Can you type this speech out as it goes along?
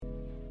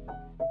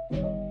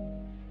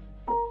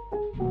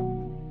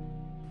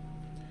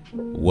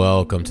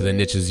Welcome to The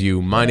Niche Is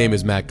You. My name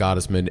is Matt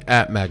Gottesman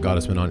at Matt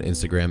Gottesman on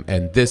Instagram,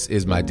 and this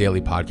is my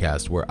daily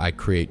podcast where I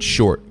create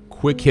short,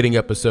 quick-hitting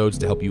episodes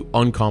to help you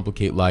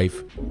uncomplicate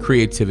life,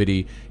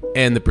 creativity,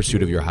 and the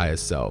pursuit of your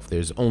highest self.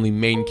 There's only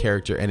main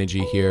character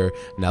energy here.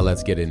 Now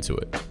let's get into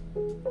it.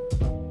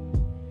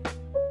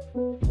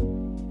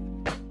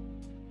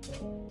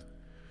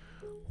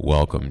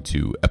 Welcome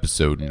to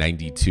episode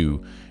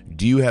 92.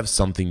 Do you have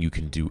something you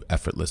can do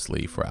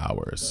effortlessly for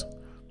hours?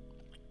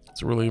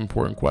 It's a really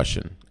important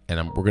question,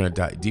 and we're going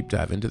to deep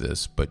dive into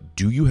this, but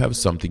do you have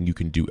something you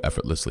can do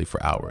effortlessly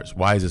for hours?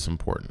 Why is this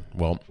important?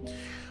 Well,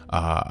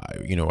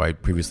 I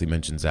previously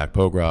mentioned Zach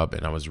Pogrub,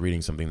 and I was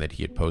reading something that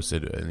he had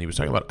posted, and he was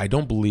talking about,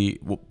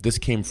 this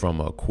came from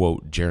a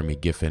quote, Jeremy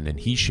Giffen, and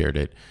he shared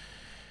it.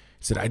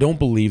 He said, I don't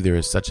believe there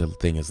is such a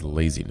thing as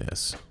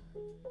laziness.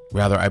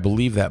 Rather, I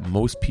believe that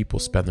most people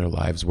spend their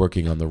lives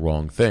working on the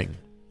wrong thing.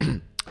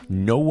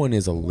 No one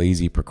is a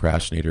lazy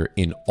procrastinator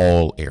in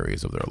all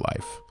areas of their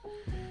life.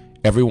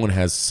 Everyone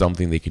has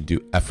something they can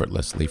do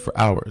effortlessly for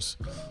hours.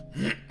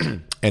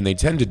 And they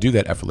tend to do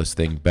that effortless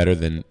thing better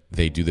than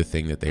they do the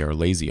thing that they are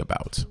lazy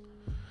about.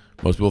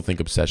 Most people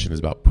think obsession is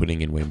about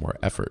putting in way more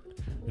effort.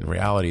 In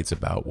reality, it's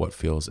about what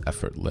feels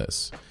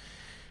effortless.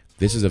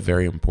 This is a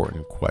very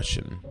important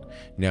question.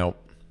 Now,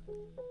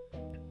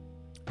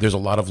 there's a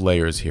lot of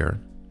layers here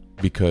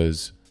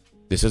because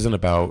this isn't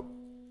about,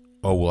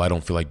 oh, well, I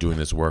don't feel like doing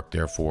this work,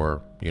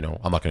 therefore,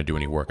 I'm not going to do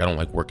any work. I don't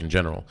like work in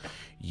general.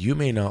 You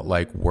may not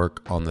like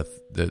work on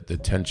the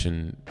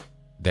tension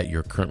that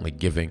you're currently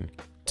giving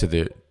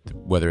to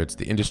whether it's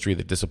the industry,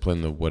 the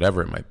discipline, the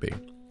whatever it might be.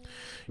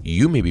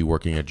 You may be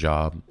working a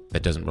job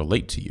that doesn't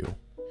relate to you.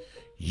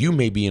 You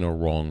may be in a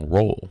wrong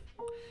role.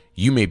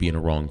 You may be in a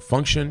wrong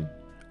function.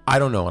 I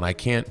don't know, and I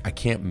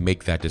can't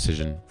make that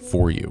decision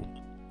for you.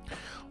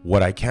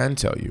 What I can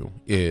tell you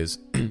is,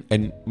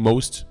 and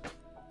most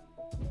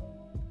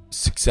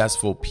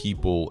successful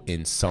people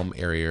in some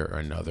area or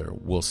another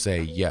will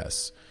say,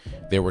 yes,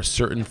 there were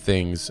certain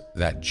things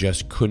that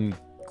just couldn't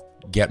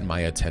get my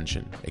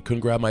attention. It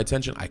couldn't grab my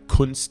attention. I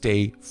couldn't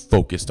stay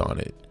focused on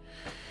it.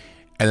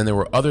 And then there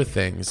were other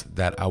things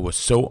that I was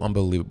so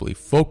unbelievably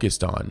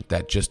focused on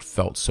that just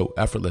felt so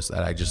effortless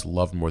that I just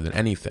loved more than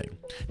anything.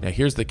 Now,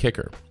 here's the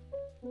kicker.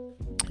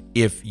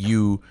 It's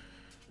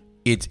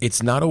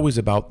not always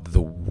about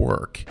the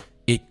work.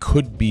 It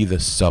could be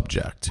the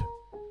subject.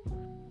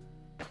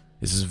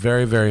 This is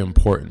very, very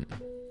important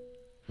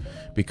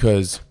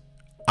because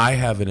I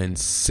have an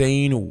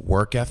insane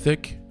work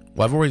ethic.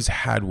 Well, I've always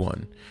had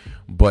one,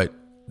 but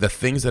the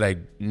things that I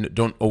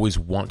don't always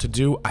want to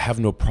do, I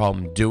have no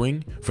problem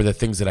doing for the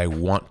things that I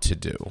want to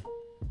do.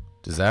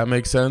 Does that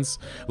make sense?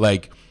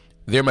 Like,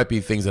 there might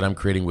be things that I'm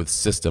creating with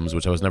systems,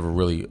 which I was never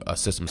really a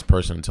systems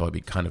person until I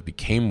kind of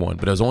became one,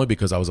 but it was only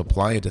because I was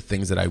applying it to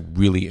things that I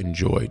really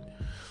enjoyed,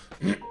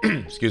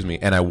 excuse me,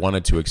 and I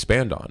wanted to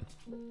expand on,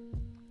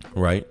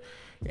 right?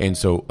 And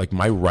so like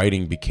my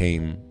writing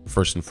became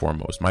first and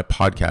foremost, my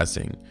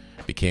podcasting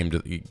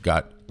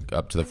got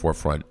up to the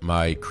forefront,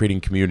 my creating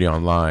community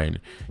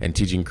online and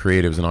teaching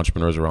creatives and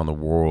entrepreneurs around the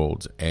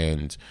world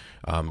and,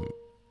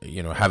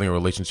 having a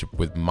relationship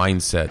with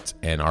mindset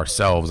and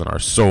ourselves and our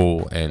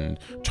soul and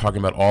talking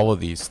about all of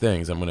these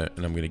things. I'm going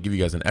to give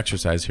you guys an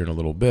exercise here in a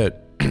little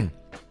bit.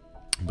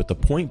 But the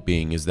point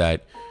being is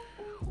that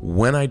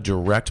when I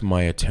direct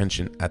my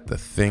attention at the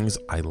things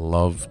I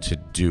love to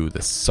do,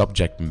 the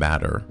subject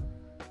matter,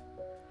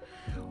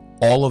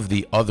 all of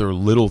the other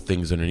little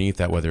things underneath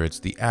that, whether it's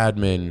the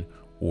admin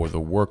or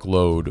the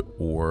workload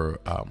or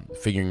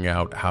figuring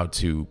out how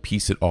to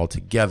piece it all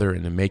together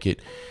and to make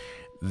it,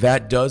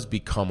 that does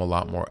become a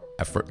lot more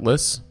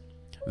effortless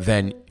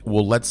than,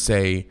 well, let's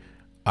say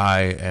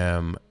I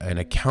am an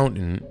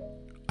accountant.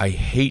 I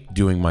hate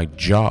doing my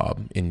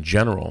job in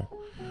general.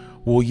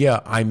 Well, yeah,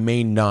 I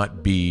may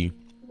not be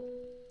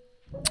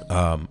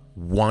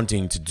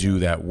wanting to do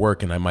that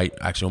work, and I might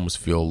actually almost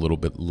feel a little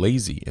bit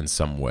lazy in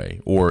some way,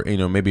 or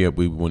maybe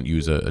we wouldn't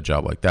use a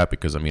job like that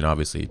because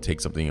obviously it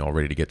takes something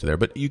already to get to there,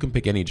 but you can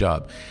pick any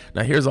job.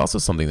 Now here's also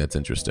something that's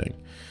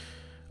interesting,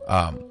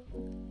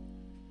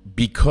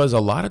 because a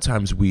lot of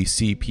times we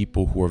see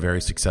people who are very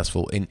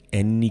successful in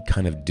any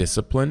kind of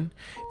discipline,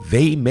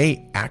 they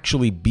may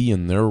actually be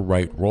in their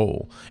right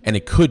role, and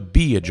it could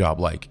be a job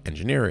like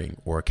engineering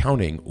or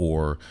accounting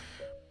or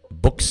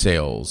book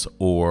sales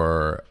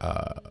or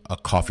a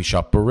coffee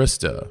shop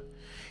barista,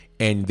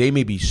 and they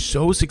may be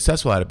so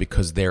successful at it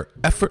because they're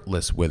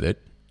effortless with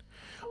it.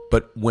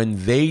 But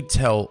when they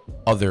tell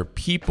other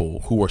people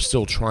who are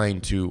still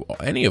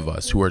any of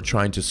us who are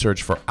trying to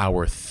search for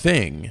our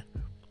thing,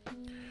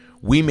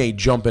 we may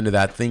jump into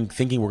that thing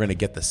thinking we're going to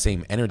get the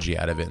same energy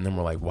out of it, and then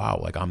we're like,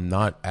 wow, like I'm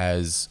not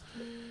as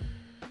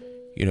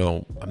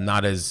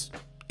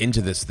into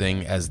this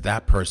thing as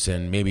that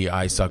person. Maybe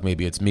I suck,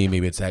 maybe it's me,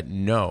 maybe it's that.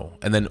 No.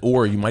 And then,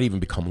 or you might even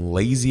become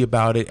lazy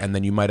about it, and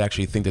then you might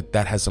actually think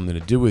that has something to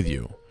do with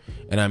you.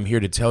 And I'm here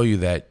to tell you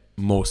that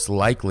most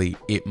likely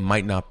it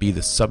might not be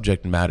the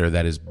subject matter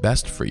that is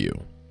best for you.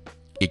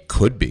 It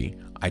could be.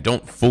 I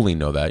don't fully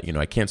know that.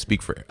 I can't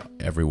speak for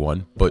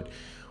everyone, but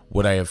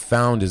what I have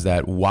found is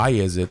that why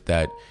is it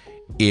that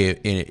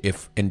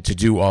if to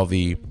do all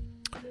the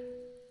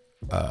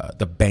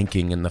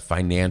banking and the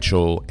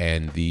financial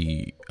and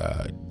the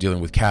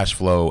dealing with cash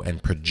flow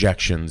and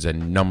projections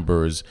and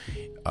numbers,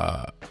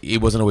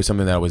 it wasn't always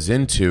something that I was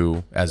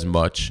into as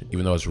much,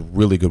 even though I was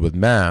really good with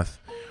math.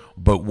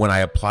 But when I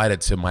applied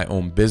it to my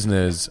own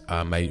business,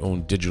 my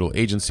own digital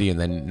agency, and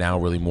then now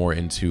really more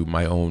into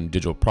my own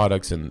digital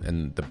products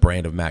and the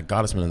brand of Matt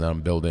Gottesman that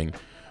I'm building,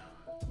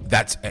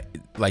 that's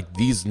like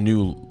these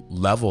new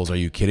levels. Are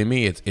you kidding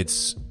me?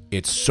 It's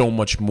so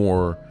much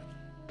more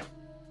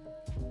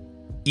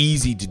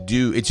easy to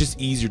do. It's just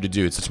easier to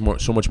do. It's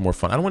so much more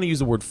fun. I don't want to use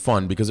the word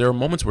fun because there are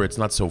moments where it's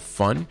not so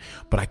fun,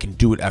 but I can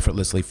do it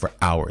effortlessly for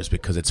hours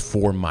because it's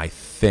for my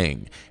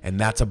thing. And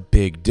that's a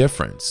big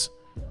difference.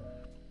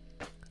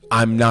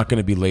 I'm not going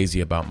to be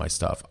lazy about my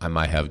stuff. I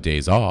might have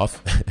days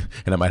off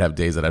and I might have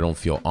days that I don't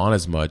feel on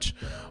as much,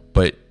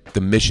 but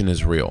the mission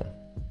is real.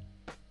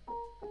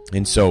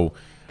 And so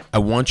I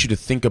want you to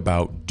think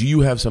about, do you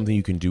have something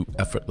you can do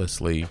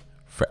effortlessly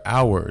for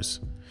hours?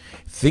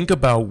 Think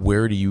about,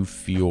 where do you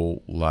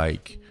feel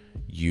like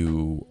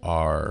you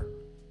are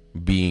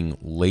being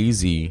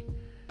lazy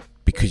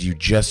because you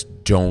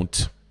just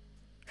don't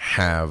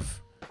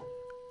have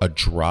a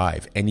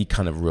drive, any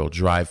kind of real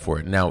drive for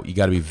it. Now, you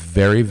got to be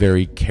very,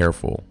 very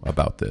careful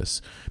about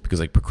this because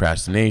like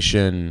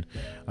procrastination,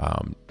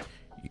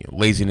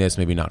 laziness,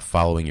 maybe not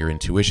following your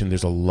intuition,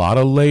 there's a lot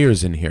of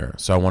layers in here.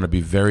 So I want to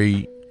be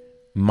very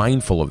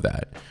mindful of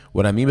that.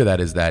 What I mean by that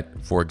is that,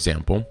 for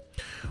example,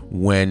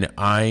 when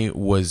I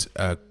was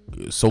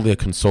solely a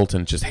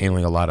consultant, just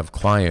handling a lot of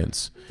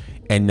clients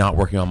and not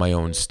working on my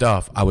own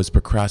stuff, I was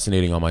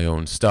procrastinating on my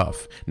own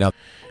stuff.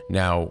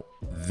 Now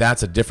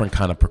that's a different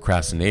kind of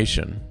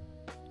procrastination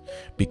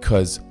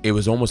because it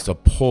was almost a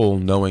pull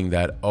knowing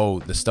that, oh,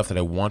 the stuff that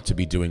I want to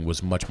be doing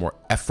was much more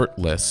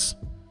effortless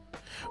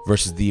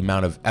versus the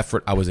amount of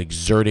effort I was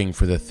exerting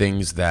for the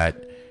things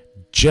that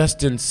just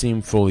didn't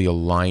seem fully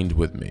aligned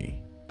with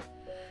me.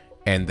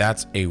 And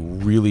that's a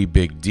really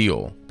big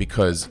deal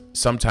because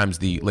sometimes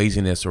the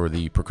laziness or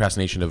the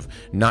procrastination of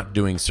not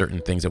doing certain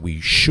things that we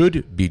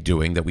should be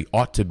doing, that we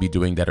ought to be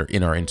doing, that are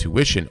in our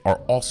intuition, are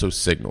also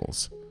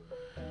signals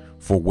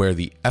for where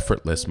the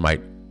effortless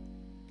might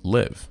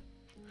live.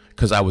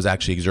 Because I was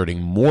actually exerting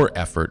more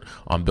effort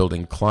on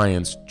building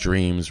clients,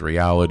 dreams,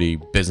 reality,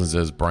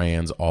 businesses,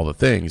 brands, all the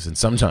things, and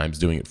sometimes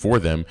doing it for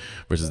them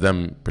versus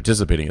them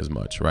participating as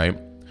much, right?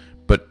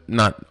 But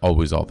not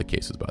always all the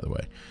cases, by the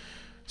way.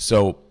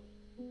 So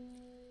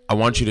I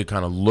want you to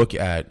kind of look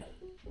at,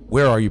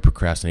 where are you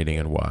procrastinating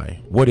and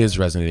why? What is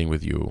resonating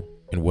with you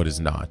and what is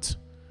not?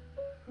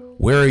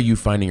 Where are you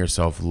finding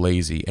yourself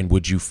lazy? And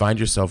would you find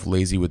yourself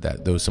lazy with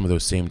some of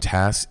those same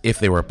tasks if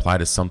they were applied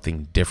to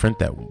something different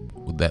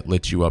that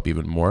lit you up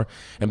even more?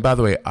 And by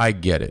the way, I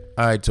get it.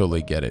 I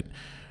totally get it.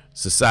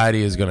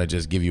 Society is going to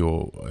just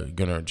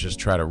just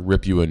try to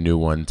rip you a new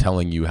one,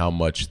 telling you how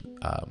much,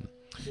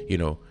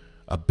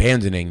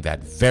 abandoning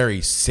that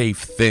very safe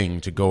thing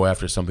to go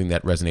after something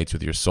that resonates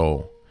with your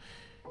soul.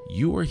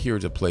 You are here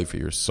to play for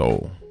your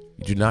soul.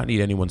 You do not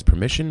need anyone's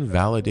permission,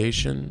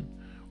 validation,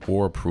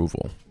 or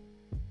approval.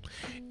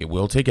 It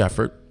will take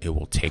effort. It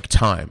will take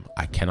time.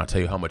 I cannot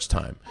tell you how much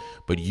time,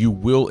 but you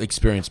will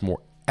experience more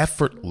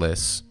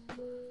effortless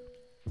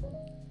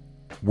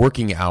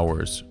working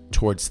hours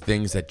towards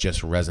things that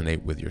just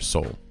resonate with your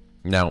soul.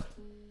 Now,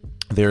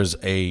 there's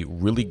a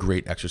really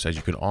great exercise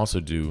you can also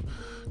do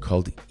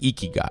called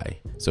Ikigai.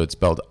 So it's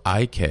spelled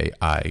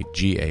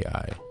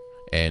Ikigai.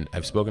 And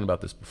I've spoken about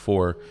this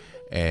before,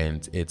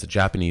 and it's a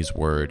Japanese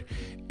word,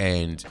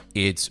 and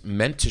it's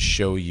meant to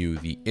show you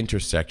the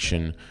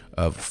intersection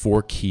of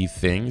 4 key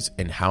things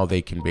and how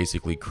they can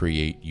basically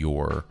create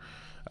your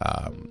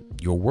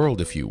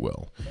world, if you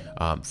will.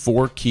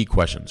 4 key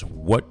questions.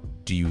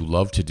 What do you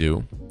love to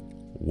do?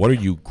 What are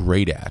you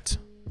great at?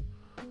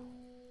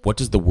 What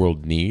does the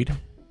world need?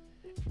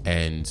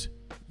 And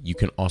you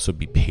can also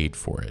be paid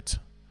for it.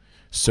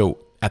 So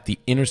at the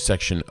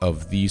intersection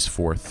of these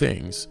 4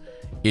 things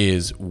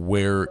is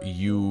where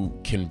you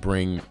can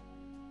bring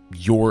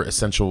your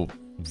essential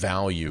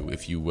value,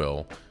 if you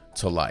will,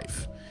 to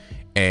life.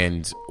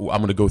 And I'm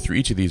going to go through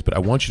each of these, but I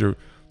want you to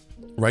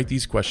write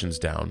these questions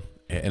down.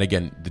 And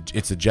again,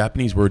 it's a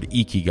Japanese word,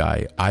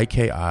 Ikigai,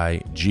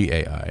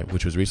 Ikigai,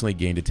 which was recently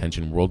gained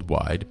attention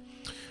worldwide,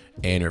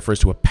 and it refers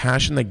to a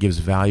passion that gives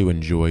value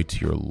and joy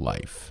to your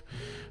life.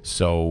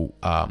 So,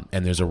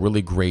 and there's a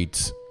really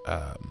great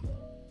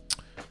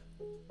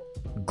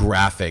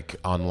graphic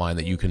online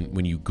that you can,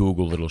 when you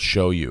Google, it'll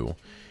show you,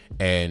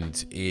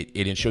 and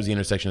it shows the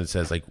intersection that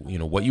says, like,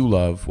 what you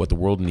love, what the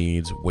world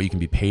needs, what you can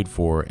be paid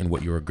for, and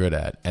what you are good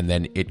at. And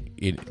then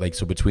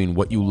so between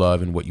what you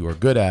love and what you are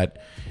good at,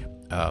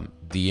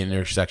 the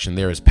intersection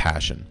there is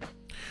passion.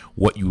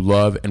 What you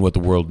love and what the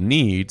world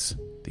needs,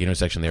 the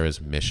intersection there is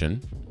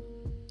mission.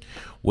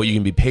 What you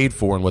can be paid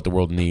for and what the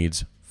world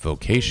needs,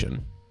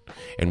 vocation.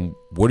 And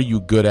what are you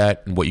good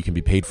at and what you can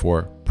be paid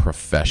for,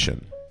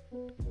 profession.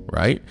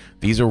 Right?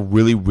 These are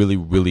really, really,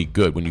 really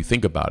good when you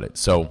think about it.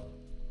 So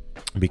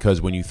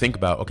Because when you think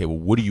about, okay, well,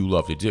 what do you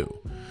love to do?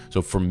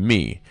 So for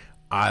me,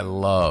 I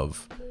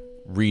love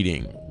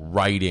reading,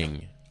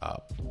 writing,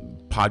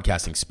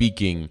 podcasting,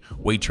 speaking,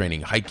 weight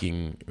training,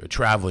 hiking,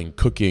 traveling,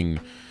 cooking,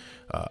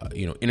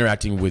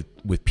 interacting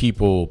with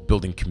people,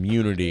 building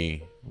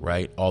community,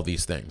 right? All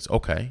these things.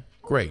 Okay,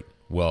 great.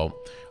 Well,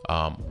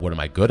 what am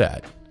I good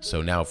at?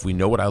 So now if we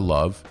know what I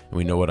love and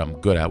we know what I'm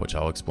good at, which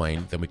I'll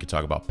explain, then we can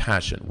talk about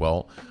passion.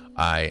 Well,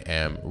 I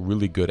am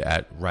really good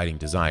at writing,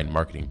 design,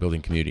 marketing,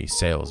 building community,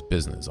 sales,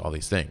 business, all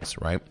these things,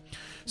 right?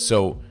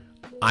 So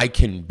I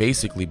can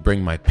basically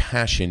bring my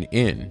passion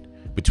in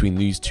between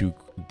these two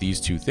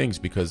things,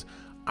 because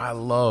I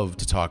love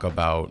to talk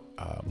about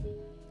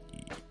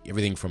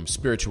everything from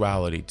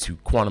spirituality to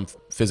quantum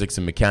physics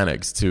and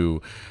mechanics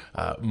to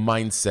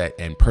mindset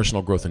and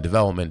personal growth and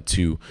development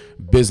to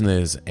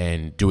business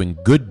and doing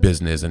good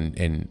business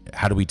and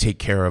how do we take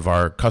care of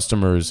our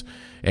customers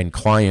and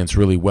clients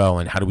really well,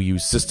 and how do we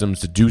use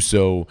systems to do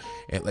so,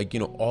 and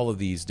all of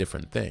these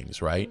different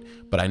things, right?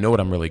 But I know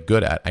what I'm really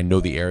good at. I know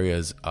the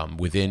areas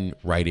within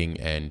writing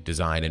and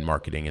design and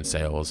marketing and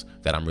sales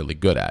that I'm really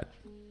good at.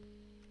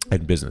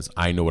 And business,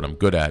 I know what I'm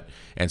good at,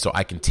 and so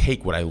I can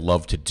take what I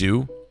love to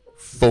do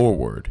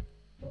forward.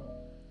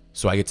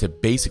 So I get to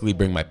basically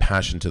bring my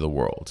passion to the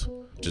world,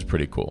 which is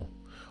pretty cool.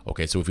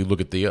 Okay, so if we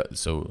look at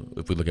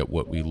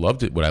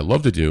what I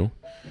love to do,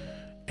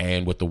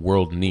 and what the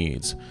world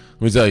needs.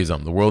 Let me tell you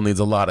something. The world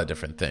needs a lot of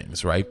different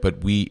things, right? But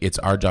it's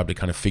our job to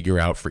kind of figure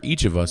out for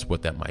each of us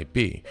what that might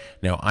be.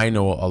 Now, I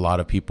know a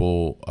lot of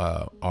people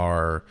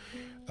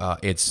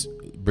it's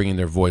bringing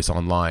their voice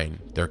online,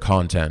 their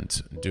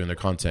content, doing their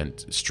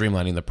content,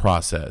 streamlining the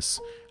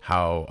process,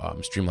 how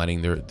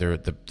streamlining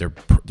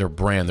their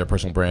brand, their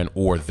personal brand,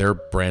 or their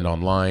brand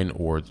online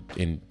or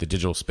in the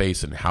digital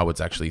space, and how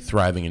it's actually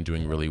thriving and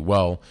doing really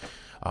well.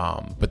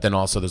 But then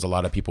also there's a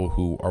lot of people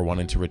who are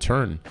wanting to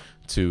return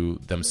to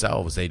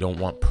themselves. They don't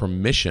want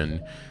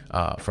permission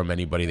from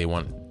anybody. They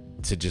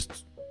want to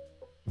just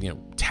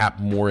tap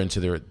more into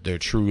their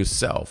truest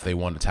self. They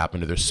want to tap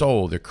into their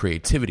soul, their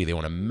creativity. They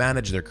want to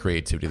manage their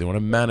creativity. They want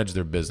to manage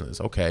their business.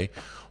 Okay,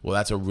 well,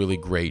 that's a really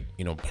great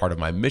part of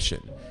my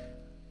mission.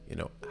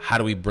 How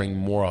do we bring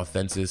more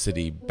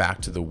authenticity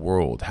back to the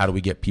world? How do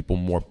we get people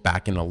more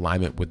back in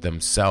alignment with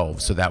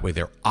themselves, so that way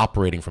they're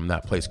operating from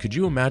that place? Could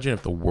you imagine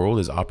if the world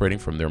is operating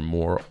from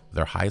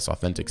their highest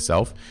authentic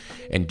self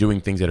and doing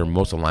things that are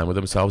most aligned with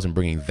themselves and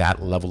bringing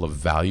that level of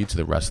value to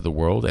the rest of the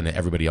world, and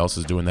everybody else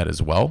is doing that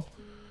as well?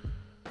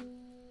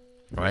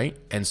 Right?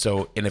 And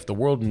if the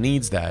world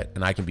needs that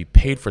and I can be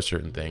paid for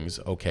certain things,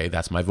 okay,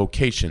 that's my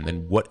vocation.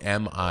 Then what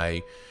am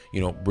I,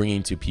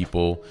 bringing to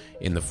people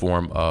in the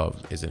form of,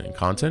 is it in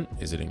content?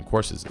 Is it in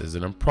courses? Is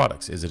it in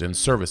products? Is it in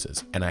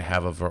services? And I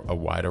have a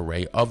wide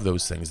array of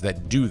those things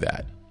that do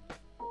that.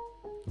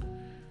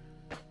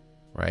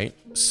 Right?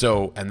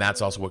 So, and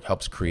that's also what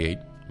helps create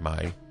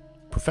my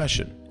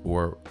profession,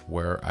 or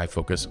where I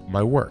focus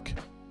my work.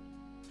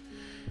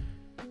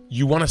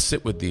 You want to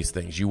sit with these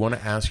things. You want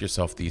to ask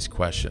yourself these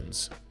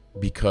questions,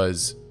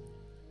 because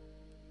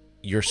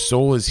your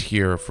soul is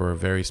here for a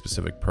very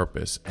specific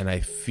purpose. And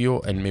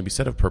maybe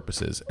set of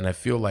purposes. And I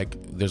feel like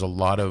there's a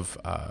lot of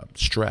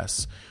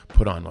stress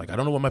put on, like, I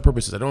don't know what my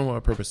purpose is. I don't know what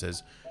my purpose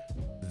is.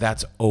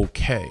 That's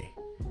okay.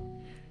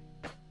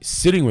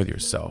 Sitting with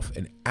yourself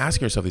and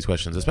asking yourself these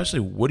questions, especially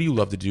what do you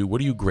love to do? What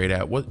are you great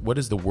at? What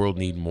does the world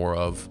need more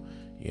of,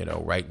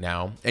 right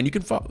now? And you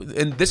can follow,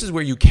 and this is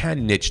where you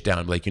can niche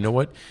down. Like, you know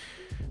what?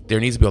 There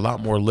needs to be a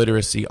lot more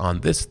literacy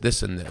on this,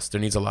 and this.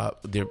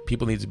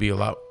 People need to be a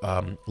lot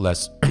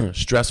less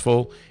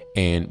stressful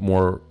and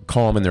more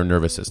calm in their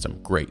nervous system.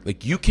 Great.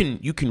 Like you can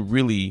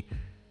really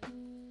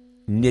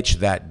niche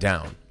that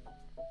down,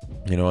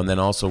 and then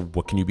also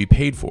what can you be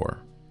paid for?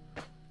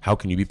 How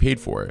can you be paid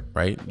for it?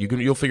 Right?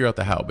 You'll figure out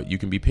the how, but you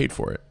can be paid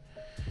for it.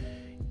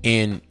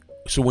 And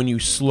so when you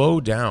slow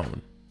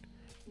down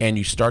and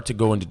you start to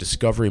go into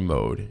discovery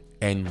mode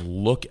and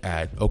look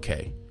at,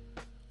 okay,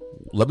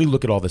 let me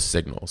look at all the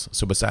signals.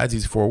 So besides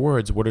these 4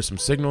 words, what are some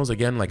signals?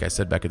 Again, like I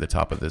said back at the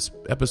top of this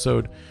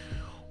episode,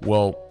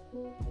 well,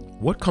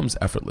 what comes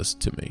effortless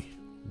to me?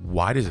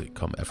 Why does it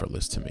come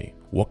effortless to me?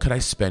 What could I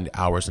spend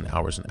hours and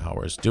hours and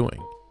hours doing?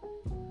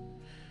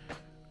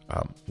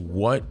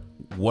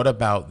 What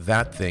about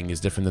that thing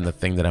is different than the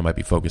thing that I might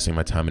be focusing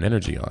my time and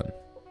energy on?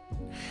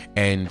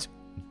 And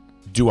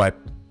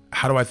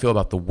how do I feel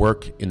about the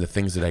work in the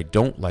things that I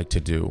don't like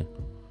to do,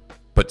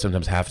 but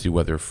sometimes have to,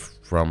 whether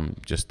from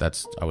just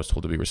I was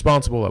told to be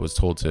responsible, I was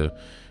told to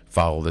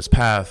follow this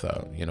path,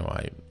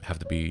 I have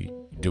to be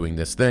doing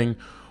this thing.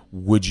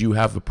 Would you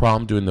have a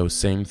problem doing those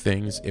same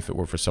things if it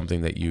were for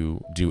something that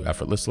you do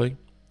effortlessly?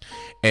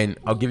 And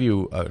I'll give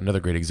you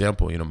another great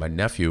example. My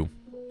nephew,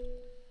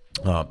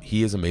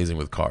 he is amazing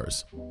with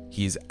cars.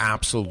 He's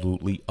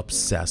absolutely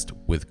obsessed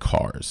with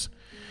cars.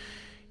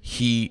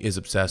 He is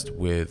obsessed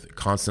with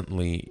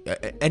constantly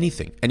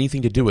anything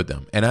to do with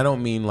them. And I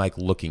don't mean like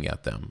looking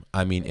at them.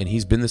 I mean, and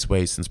he's been this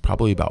way since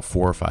probably about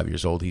 4 or 5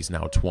 years old. He's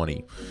now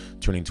 20,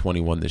 turning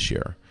 21 this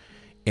year.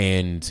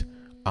 And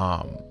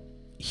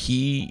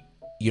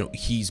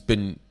he's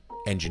been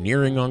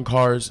engineering on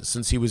cars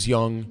since he was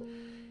young.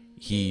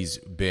 He's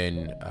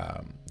been,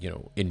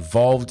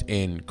 involved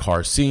in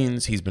car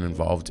scenes. He's been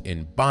involved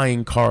in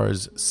buying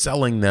cars,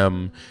 selling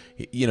them,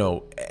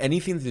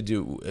 anything to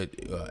do,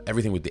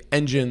 everything with the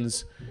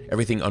engines,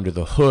 everything under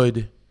the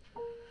hood.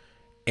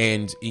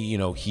 And,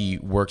 he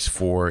works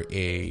for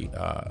a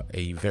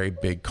very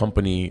big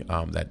company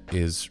that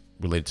is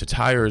related to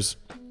tires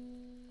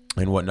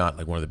and whatnot,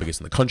 like one of the biggest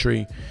in the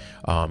country.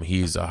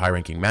 He's a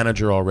high-ranking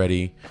manager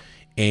already.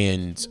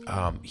 And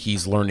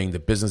he's learning the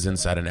business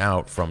inside and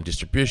out, from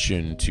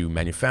distribution to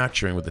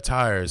manufacturing with the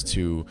tires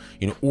to,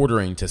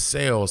 ordering to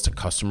sales to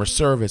customer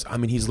service. I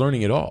mean, he's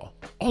learning it all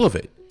of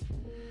it.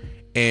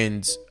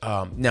 And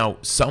now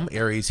some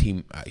areas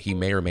he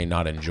may or may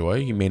not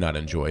enjoy. He may not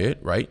enjoy it,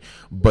 right?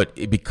 But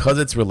because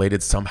it's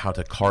related somehow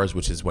to cars,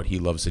 which is what he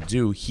loves to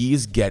do, he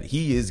is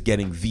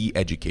getting the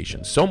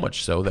education. So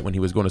much so that when he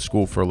was going to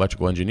school for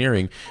electrical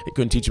engineering, they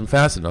couldn't teach him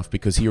fast enough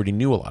because he already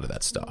knew a lot of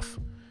that stuff.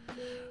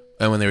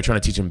 And when they were trying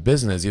to teach him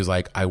business, he was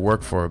like, I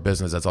work for a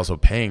business that's also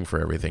paying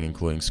for everything,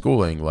 including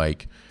schooling.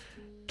 Like,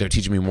 they're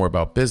teaching me more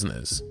about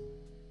business.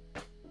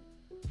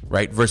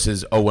 Right?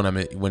 Versus,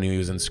 when he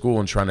was in school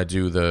and trying to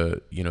do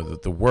the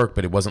work,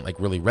 but it wasn't like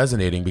really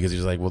resonating because he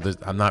was like, well,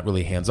 I'm not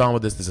really hands-on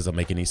with this. This doesn't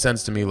make any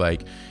sense to me.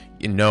 Like,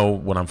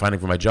 what I'm finding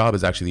for my job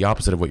is actually the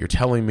opposite of what you're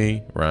telling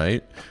me.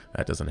 Right?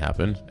 That doesn't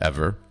happen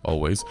ever,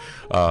 always.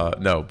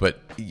 No, but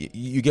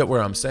you get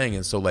where I'm saying.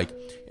 And so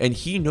and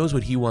he knows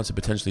what he wants to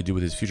potentially do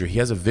with his future. He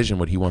has a vision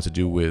what he wants to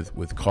do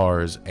with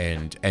cars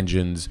and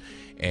engines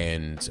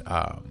and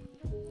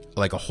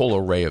like a whole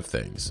array of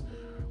things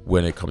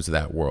when it comes to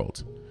that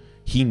world.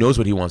 He knows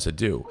what he wants to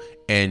do.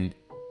 And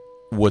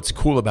what's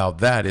cool about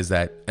that is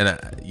that, and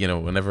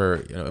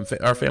whenever,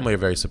 our family are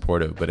very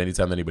supportive, but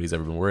anytime anybody's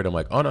ever been worried, I'm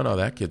like, oh, no,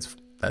 that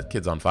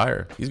kid's on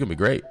fire. He's going to be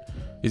great.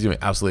 He's going to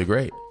be absolutely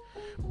great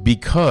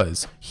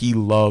because he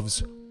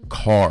loves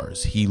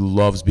cars. He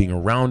loves being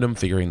around them,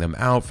 figuring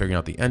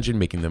out the engine,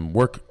 making them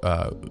work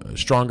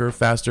stronger,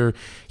 faster.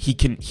 He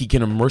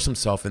can immerse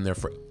himself in there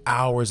for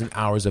hours and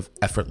hours of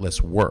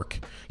effortless work.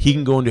 He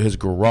can go into his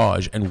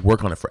garage and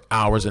work on it for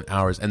hours and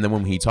hours. And then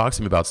when he talks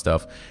to me about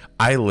stuff,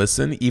 I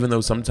listen, even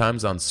though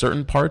sometimes on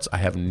certain parts I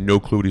have no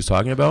clue what he's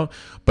talking about,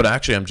 but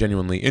actually I'm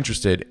genuinely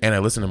interested and I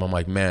listen to him. I'm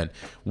like, man,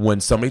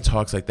 when somebody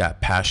talks like that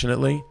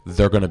passionately,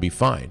 they're going to be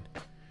fine.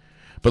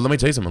 But let me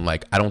tell you something,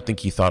 I don't think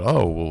he thought,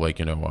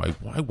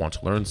 I want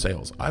to learn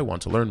sales. I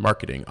want to learn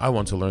marketing. I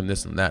want to learn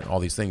this and that and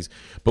all these things.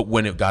 But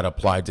when it got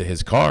applied to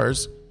his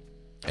cars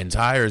and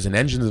tires and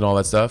engines and all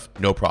that stuff,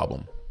 no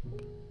problem.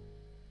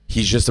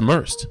 He's just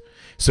immersed.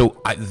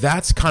 So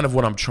that's kind of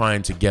what I'm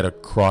trying to get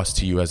across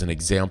to you as an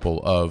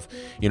example of,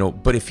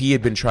 but if he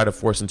had been trying to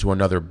force into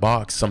another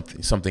box,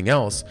 something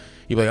else,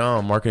 he'd be like,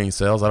 oh, marketing,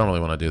 sales, I don't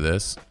really want to do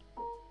this.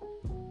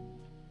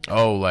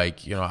 Oh, I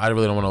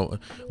really don't want to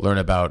learn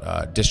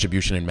about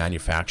distribution and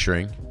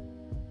manufacturing.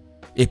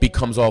 It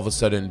becomes all of a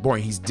sudden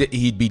boring.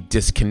 He'd be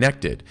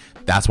disconnected.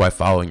 That's why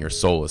following your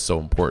soul is so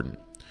important.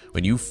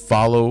 When you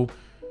follow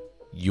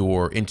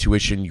your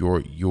intuition,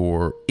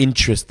 your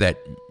interest that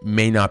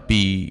may not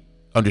be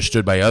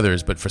understood by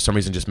others, but for some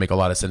reason just make a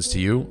lot of sense to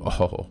you,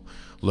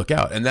 look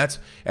out. And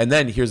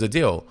then here's the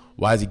deal.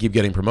 Why does he keep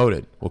getting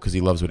promoted? Well, because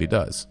he loves what he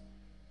does.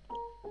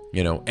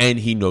 And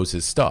he knows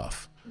his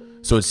stuff.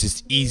 So it's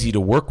just easy to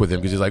work with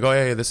him because he's like, oh,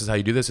 yeah, this is how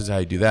you do this is how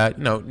you do that.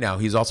 No, now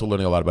he's also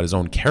learning a lot about his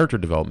own character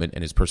development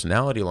and his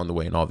personality along the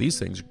way and all these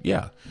things.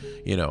 Yeah,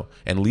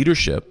 and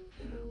leadership,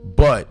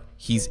 but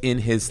he's in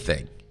his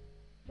thing.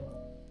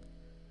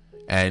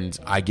 And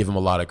I give him a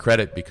lot of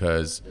credit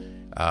because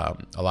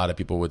a lot of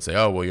people would say,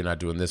 oh, well, you're not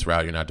doing this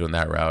route. You're not doing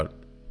that route.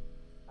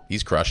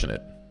 He's crushing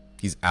it.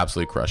 He's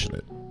absolutely crushing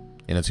it.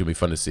 And it's going to be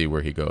fun to see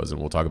where he goes. And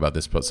we'll talk about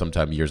this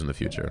sometime years in the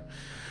future.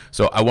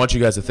 So I want you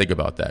guys to think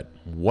about that.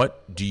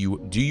 What do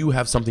you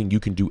have something you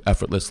can do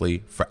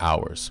effortlessly for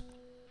hours?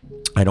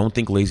 I don't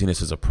think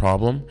laziness is a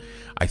problem.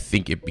 I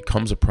think it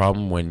becomes a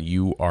problem when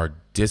you are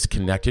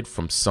disconnected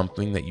from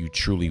something that you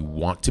truly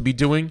want to be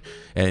doing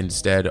and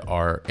instead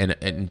are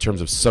in terms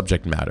of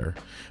subject matter.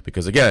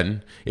 Because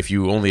again, if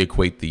you only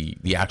equate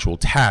the actual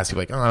task, you're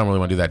like, oh, I don't really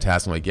want to do that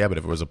task. I'm like, yeah, but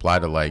if it was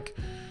applied to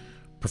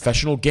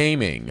professional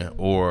gaming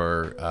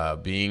or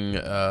being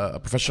a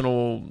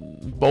professional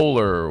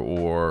bowler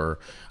or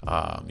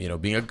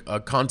being a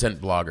content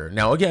blogger.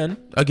 Now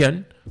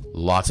again,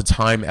 lots of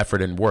time,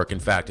 effort, and work. In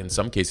fact, in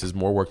some cases,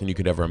 more work than you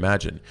could ever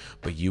imagine.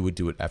 But you would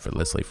do it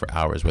effortlessly for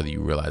hours, whether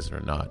you realize it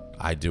or not.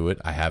 I do it.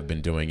 I have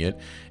been doing it.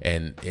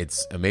 And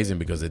it's amazing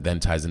because it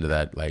then ties into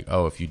that,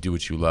 if you do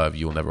what you love,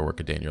 you'll never work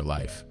a day in your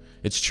life.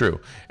 It's true.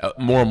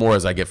 More and more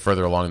as I get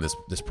further along in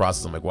this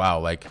process, I'm like,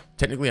 wow,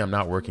 technically I'm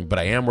not working, but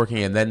I am working.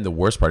 And then the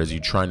worst part is you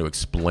trying to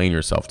explain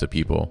yourself to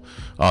people.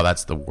 Oh,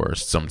 that's the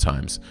worst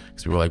sometimes.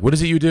 Because people are like, what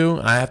is it you do?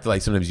 And I have to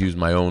sometimes use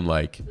my own,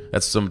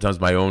 that's sometimes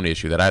my own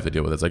issue that I have to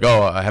deal with. It's like,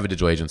 oh, I have a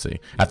digital agency.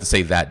 I have to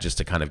say that just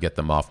to kind of get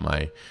them off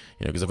my,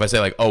 because if I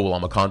say oh, well,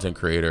 I'm a content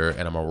creator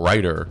and I'm a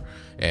writer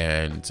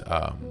and,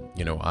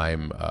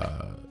 I'm,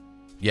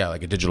 a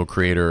digital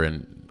creator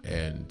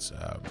and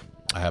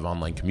I have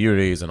online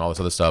communities and all this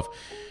other stuff,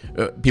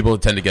 people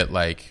tend to get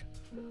like,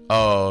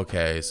 oh,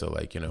 okay, so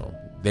like,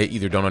 they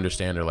either don't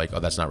understand or like, oh,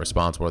 that's not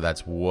responsible, or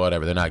that's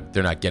whatever.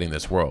 They're not getting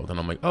this world. And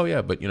I'm like, oh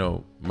yeah, but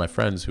my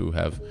friends who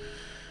have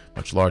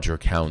much larger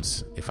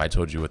accounts, if I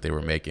told you what they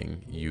were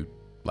making, your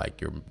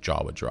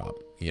jaw would drop,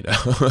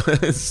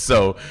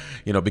 So,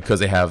 because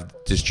they have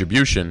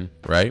distribution,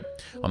 right?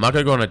 I'm not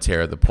going to go on a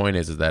tear. The point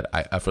is that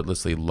I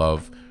effortlessly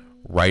love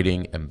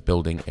writing and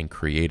building and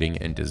creating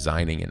and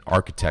designing and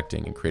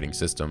architecting and creating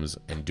systems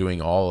and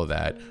doing all of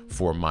that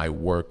for my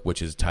work,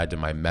 which is tied to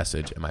my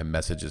message, and my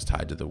message is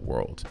tied to the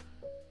world.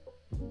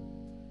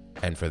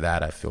 And for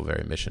that, I feel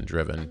very mission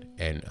driven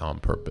and on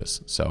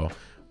purpose. So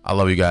I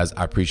love you guys.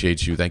 I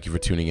appreciate you. Thank you for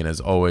tuning in as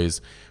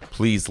always.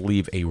 Please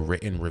leave a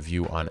written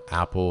review on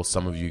Apple.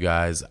 Some of you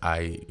guys,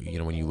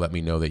 when you let me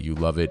know that you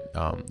love it,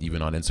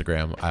 even on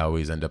Instagram, I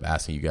always end up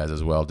asking you guys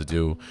as well to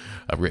do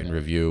a written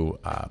review.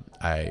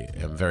 I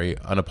am very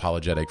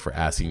unapologetic for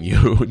asking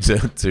you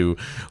to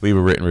leave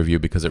a written review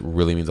because it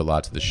really means a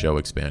lot to the show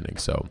expanding.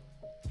 So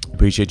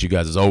appreciate you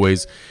guys as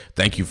always.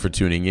 Thank you for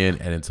tuning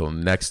in. And until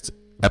next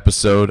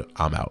episode,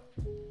 I'm out.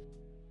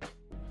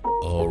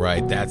 All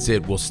right, that's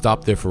it. We'll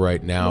stop there for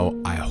right now.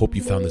 I hope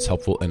you found this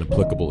helpful and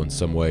applicable in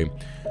some way.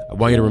 I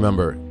want you to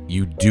remember,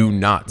 you do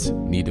not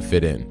need to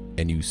fit in,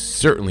 and you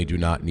certainly do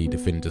not need to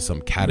fit into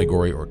some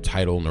category or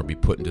title nor be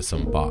put into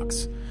some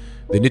box.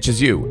 The niche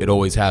is you. It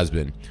always has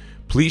been.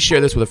 Please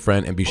share this with a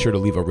friend and be sure to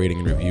leave a rating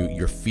and review.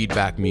 Your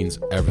feedback means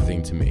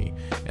everything to me.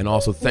 And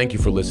also, thank you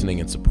for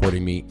listening and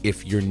supporting me.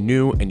 If you're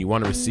new and you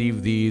want to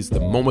receive these the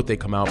moment they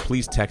come out,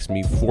 please text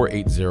me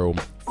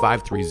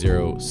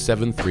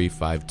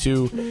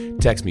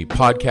 480-530-7352. Text me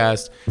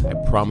podcast. I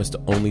promise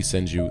to only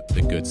send you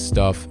the good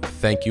stuff.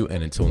 Thank you.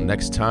 And until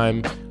next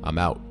time, I'm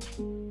out.